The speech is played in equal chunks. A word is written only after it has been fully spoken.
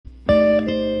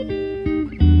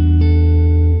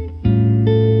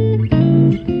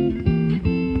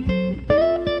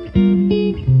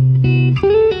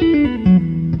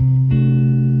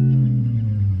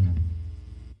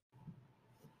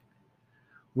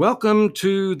Welcome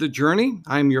to The Journey.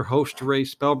 I'm your host, Ray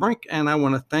Spellbrink, and I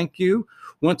want to thank you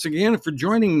once again for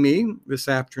joining me this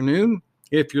afternoon.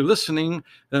 If you're listening,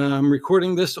 I'm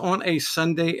recording this on a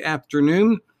Sunday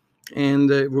afternoon,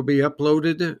 and it will be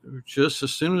uploaded just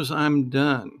as soon as I'm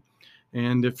done.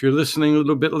 And if you're listening a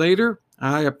little bit later,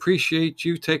 I appreciate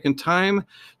you taking time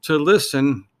to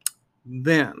listen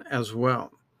then as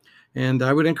well. And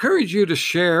I would encourage you to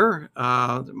share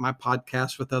my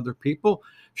podcast with other people.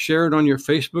 Share it on your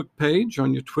Facebook page,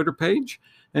 on your Twitter page,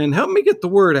 and help me get the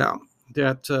word out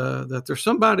that there's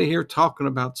somebody here talking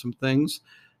about some things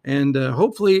and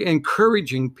hopefully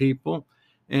encouraging people.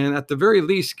 And at the very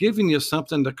least, giving you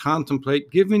something to contemplate,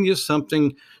 giving you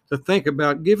something to think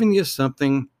about, giving you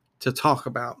something to talk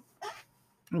about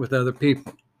with other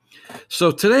people.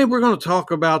 So today we're going to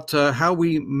talk about how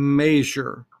we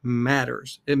measure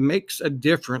matters. It makes a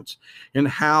difference in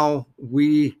how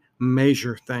we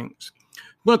measure things.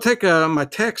 I'm going to take my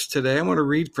text today. I want to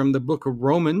read from the book of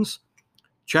Romans,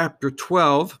 chapter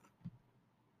 12,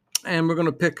 and we're going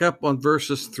to pick up on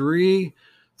verses 3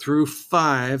 through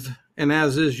 5. And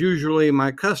as is usually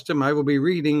my custom, I will be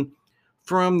reading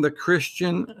from the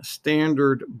Christian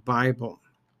Standard Bible.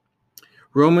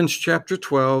 Romans chapter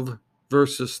 12,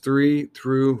 verses 3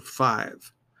 through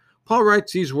 5. Paul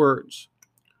writes these words,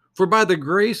 "For by the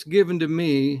grace given to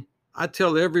me, I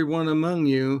tell everyone among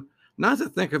you not to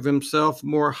think of himself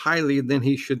more highly than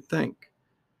he should think.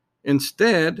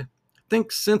 Instead,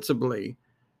 think sensibly,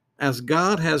 as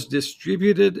God has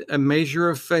distributed a measure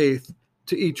of faith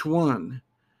to each one.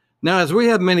 Now, as we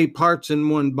have many parts in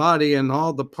one body, and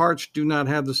all the parts do not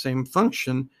have the same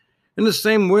function, in the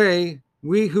same way,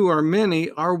 we who are many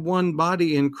are one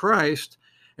body in Christ,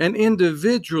 and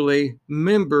individually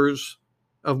members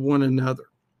of one another."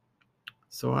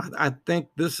 So I think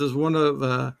this is one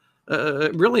of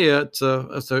it's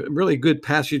a really good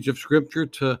passage of Scripture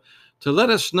to let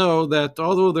us know that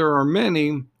although there are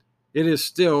many, it is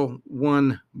still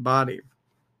one body.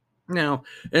 Now,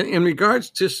 in regards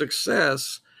to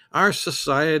success, our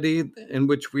society in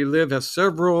which we live has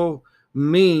several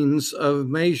means of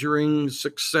measuring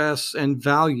success and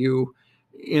value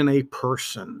in a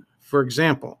person. For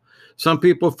example, some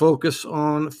people focus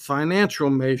on financial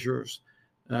measures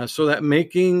so that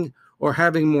making or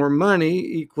having more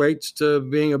money equates to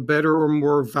being a better or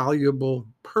more valuable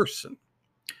person.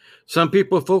 Some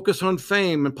people focus on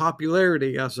fame and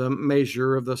popularity as a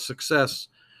measure of the success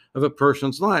of a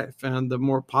person's life. And the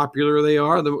more popular they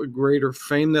are, the greater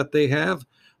fame that they have,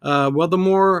 the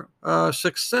more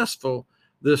successful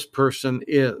this person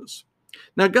is.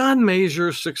 Now, God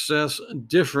measures success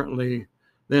differently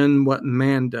than what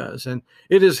man does. And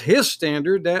it is his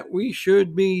standard that we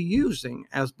should be using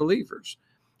as believers,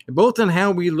 both in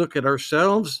how we look at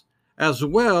ourselves as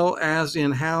well as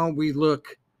in how we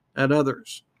look at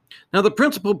others. Now, the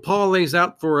principle Paul lays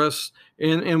out for us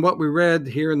in what we read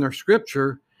here in our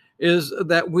scripture is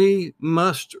that we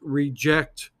must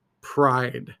reject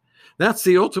pride. That's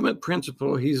the ultimate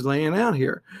principle he's laying out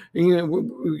here.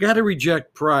 We got to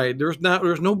reject pride. There's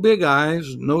no big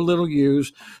I's, no little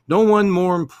U's, no one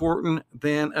more important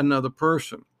than another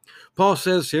person. Paul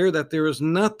says here that there is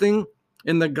nothing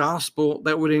in the gospel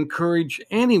that would encourage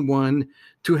anyone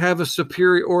to have a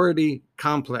superiority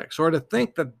complex or to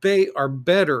think that they are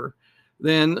better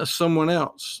than someone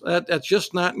else. That's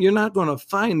just not, you're not going to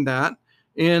find that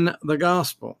in the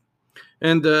gospel.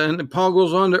 And Paul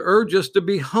goes on to urge us to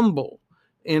be humble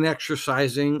in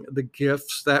exercising the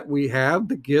gifts that we have,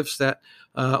 the gifts that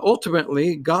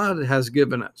ultimately God has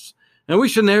given us. And we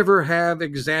should never have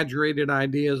exaggerated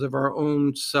ideas of our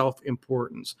own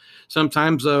self-importance.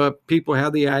 Sometimes people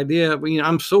have the idea,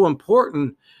 I'm so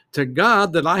important to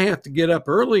God that I have to get up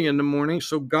early in the morning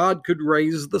so God could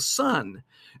raise the sun.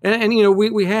 And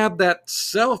we have that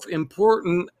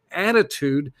self-important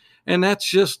attitude, and that's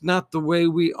just not the way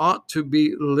we ought to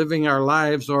be living our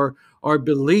lives or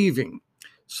believing.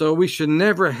 So we should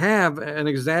never have an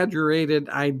exaggerated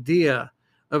idea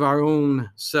of our own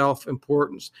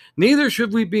self-importance. Neither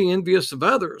should we be envious of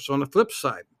others on the flip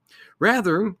side.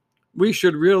 Rather, we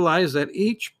should realize that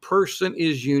each person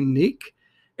is unique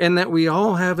and that we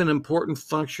all have an important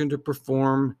function to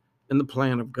perform in the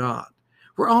plan of God.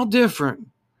 We're all different.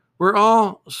 We're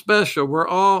all special. We're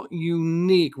all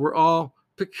unique. We're all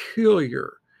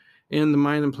peculiar in the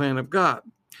mind and plan of God.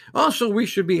 Also, we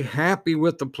should be happy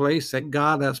with the place that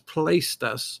God has placed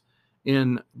us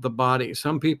in the body.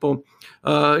 Some people,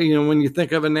 when you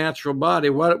think of a natural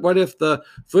body, what if the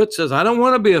foot says, I don't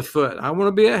want to be a foot, I want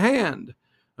to be a hand?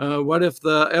 What if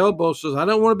the elbow says, I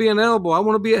don't want to be an elbow, I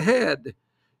want to be a head?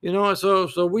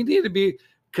 So we need to be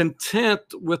content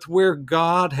with where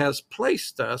God has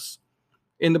placed us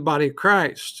in the body of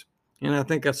Christ. And I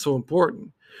think that's so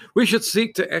important. We should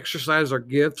seek to exercise our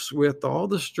gifts with all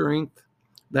the strength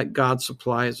that God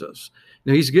supplies us.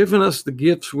 Now, He's given us the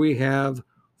gifts we have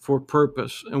for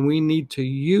purpose, and we need to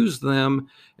use them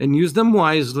and use them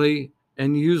wisely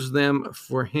and use them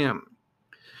for Him.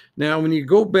 Now, when you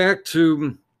go back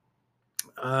to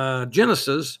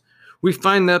Genesis, we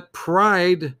find that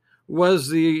pride was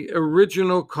the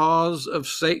original cause of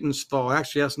Satan's fall.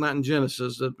 Actually, that's not in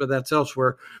Genesis, but that's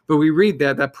elsewhere. But we read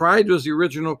that pride was the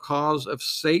original cause of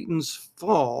Satan's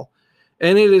fall.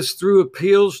 And it is through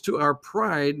appeals to our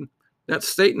pride that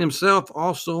Satan himself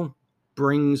also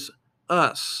brings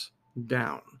us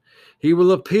down. He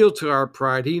will appeal to our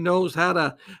pride. He knows how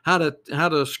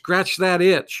to scratch that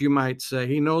itch, you might say.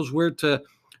 He knows where to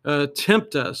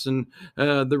tempt us, and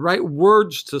the right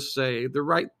words to say, the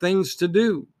right things to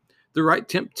do, the right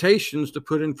temptations to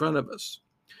put in front of us.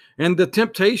 And the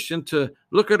temptation to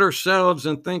look at ourselves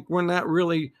and think we're not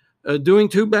really doing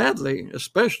too badly,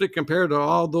 especially compared to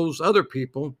all those other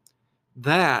people,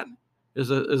 that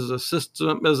is a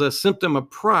symptom of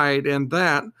pride, and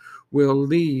that will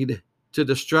lead to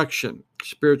destruction,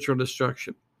 spiritual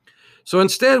destruction. So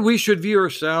instead, we should view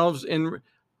ourselves in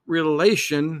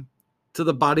relation to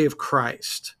the body of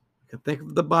Christ. You can think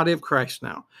of the body of Christ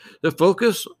now. The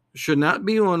focus should not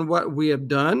be on what we have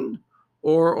done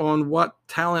or on what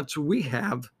talents we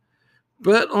have,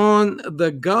 but on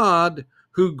the God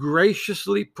who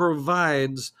graciously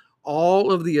provides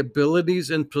all of the abilities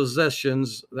and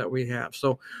possessions that we have.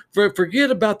 So forget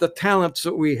about the talents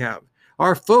that we have.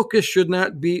 Our focus should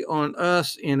not be on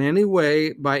us in any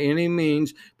way, by any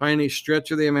means, by any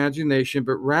stretch of the imagination,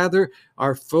 but rather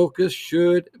our focus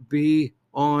should be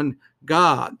on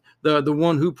God, the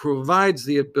one who provides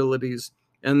the abilities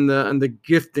and the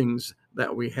giftings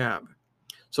that we have.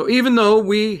 So even though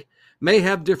we may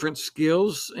have different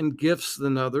skills and gifts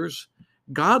than others,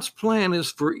 God's plan is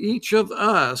for each of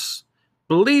us,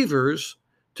 believers,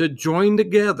 to join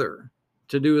together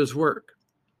to do His work.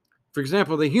 For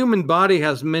example, the human body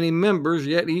has many members,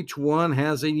 yet each one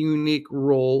has a unique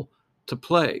role to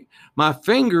play. My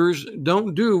fingers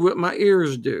don't do what my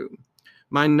ears do.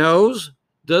 My nose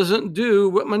doesn't do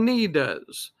what my knee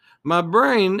does. My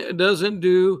brain doesn't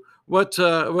do what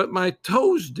my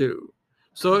toes do.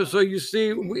 So you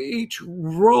see,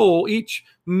 each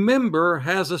member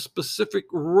has a specific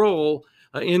role,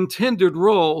 intended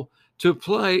role to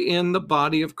play in the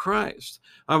body of Christ.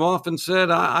 I've often said,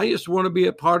 I just want to be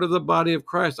a part of the body of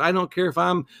Christ. I don't care if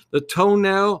I'm the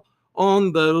toenail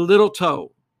on the little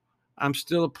toe. I'm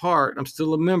still a part. I'm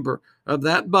still a member of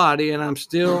that body, and I'm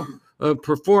still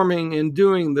performing and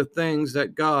doing the things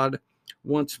that God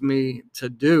wants me to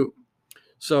do.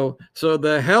 So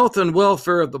the health and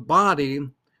welfare of the body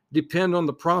depend on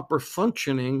the proper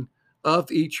functioning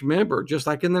of each member. Just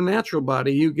like in the natural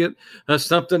body, you get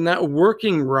something not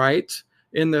working right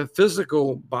in the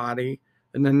physical body,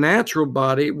 in the natural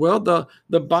body. Well,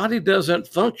 the body doesn't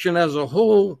function as a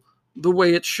whole the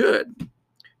way it should.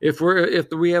 If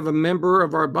we have a member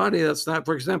of our body that's not,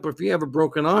 for example, if you have a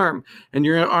broken arm and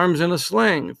your arm's in a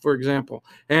sling, for example,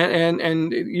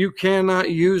 and you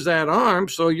cannot use that arm,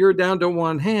 so you're down to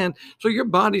one hand, so your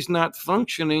body's not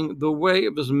functioning the way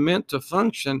it was meant to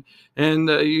function, and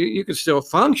you can still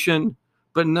function,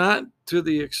 but not to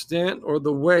the extent or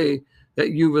the way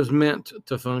that you was meant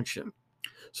to function.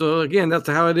 So again, that's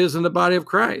how it is in the body of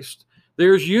Christ.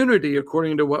 There's unity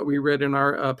according to what we read in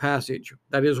our passage.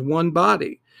 That is one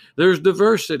body. There's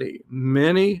diversity,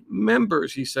 many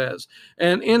members, he says,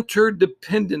 and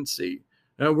interdependency.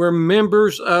 We're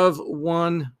members of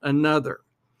one another.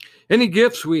 Any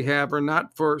gifts we have are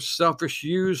not for selfish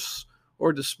use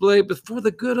or display, but for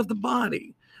the good of the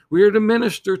body. We are to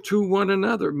minister to one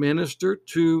another, minister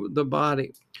to the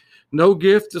body. No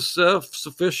gift is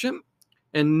self-sufficient,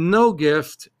 and no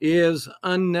gift is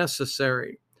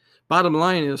unnecessary. Bottom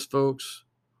line is, folks,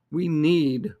 we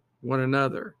need one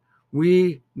another.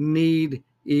 We need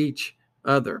each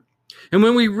other. And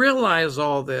when we realize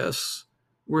all this,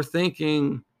 we're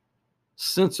thinking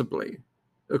sensibly,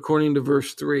 according to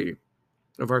verse 3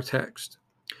 of our text.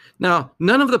 Now,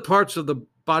 none of the parts of the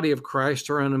body of Christ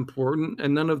are unimportant,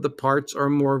 and none of the parts are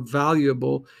more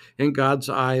valuable in God's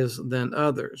eyes than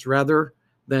others. Rather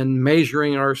than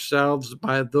measuring ourselves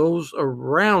by those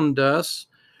around us,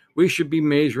 we should be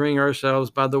measuring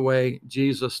ourselves by the way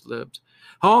Jesus lived.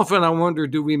 How often, I wonder,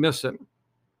 do we miss it?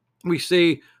 We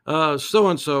see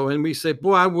so-and-so, and we say,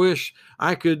 boy, I wish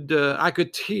I could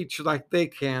teach like they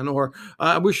can, or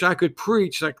I wish I could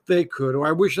preach like they could, or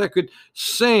I wish I could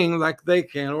sing like they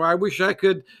can, or I wish I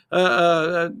could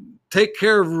take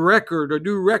care of record or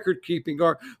do record keeping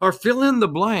or fill in the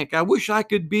blank. I wish I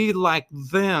could be like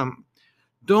them.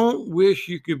 Don't wish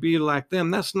you could be like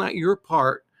them. That's not your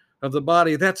part of the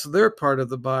body. That's their part of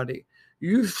the body.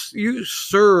 You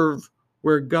serve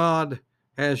where God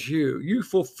has you. You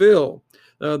fulfill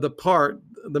the part,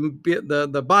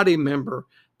 the body member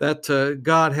that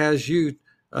God has you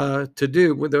to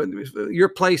do with your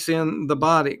place in the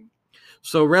body.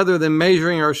 So rather than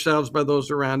measuring ourselves by those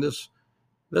around us,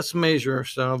 let's measure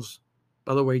ourselves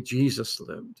by the way Jesus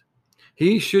lived.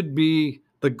 He should be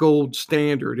the gold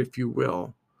standard, if you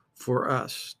will, for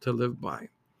us to live by.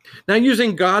 Now,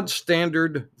 using God's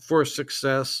standard for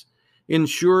success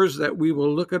ensures that we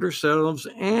will look at ourselves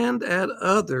and at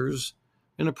others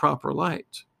in a proper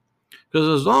light.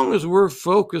 Because as long as we're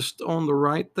focused on the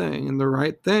right thing, and the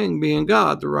right thing being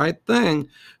God, the right thing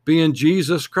being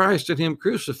Jesus Christ and Him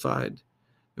crucified,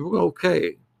 we're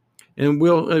okay. And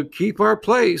we'll keep our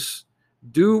place,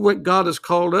 do what God has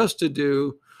called us to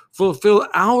do, fulfill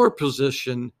our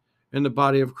position in the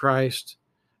body of Christ,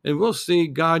 and we'll see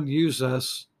God use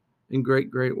us in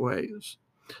great, great ways.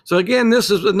 So again,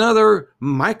 this is another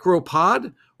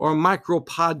micropod or micro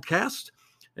podcast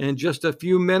in just a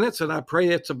few minutes, and I pray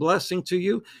it's a blessing to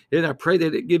you, and I pray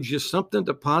that it gives you something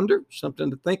to ponder, something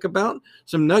to think about,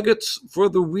 some nuggets for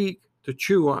the week to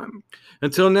chew on.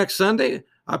 Until next Sunday,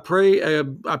 I pray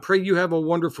you have a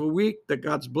wonderful week, that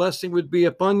God's blessing would be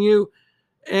upon you,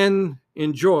 and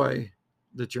enjoy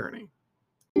the journey.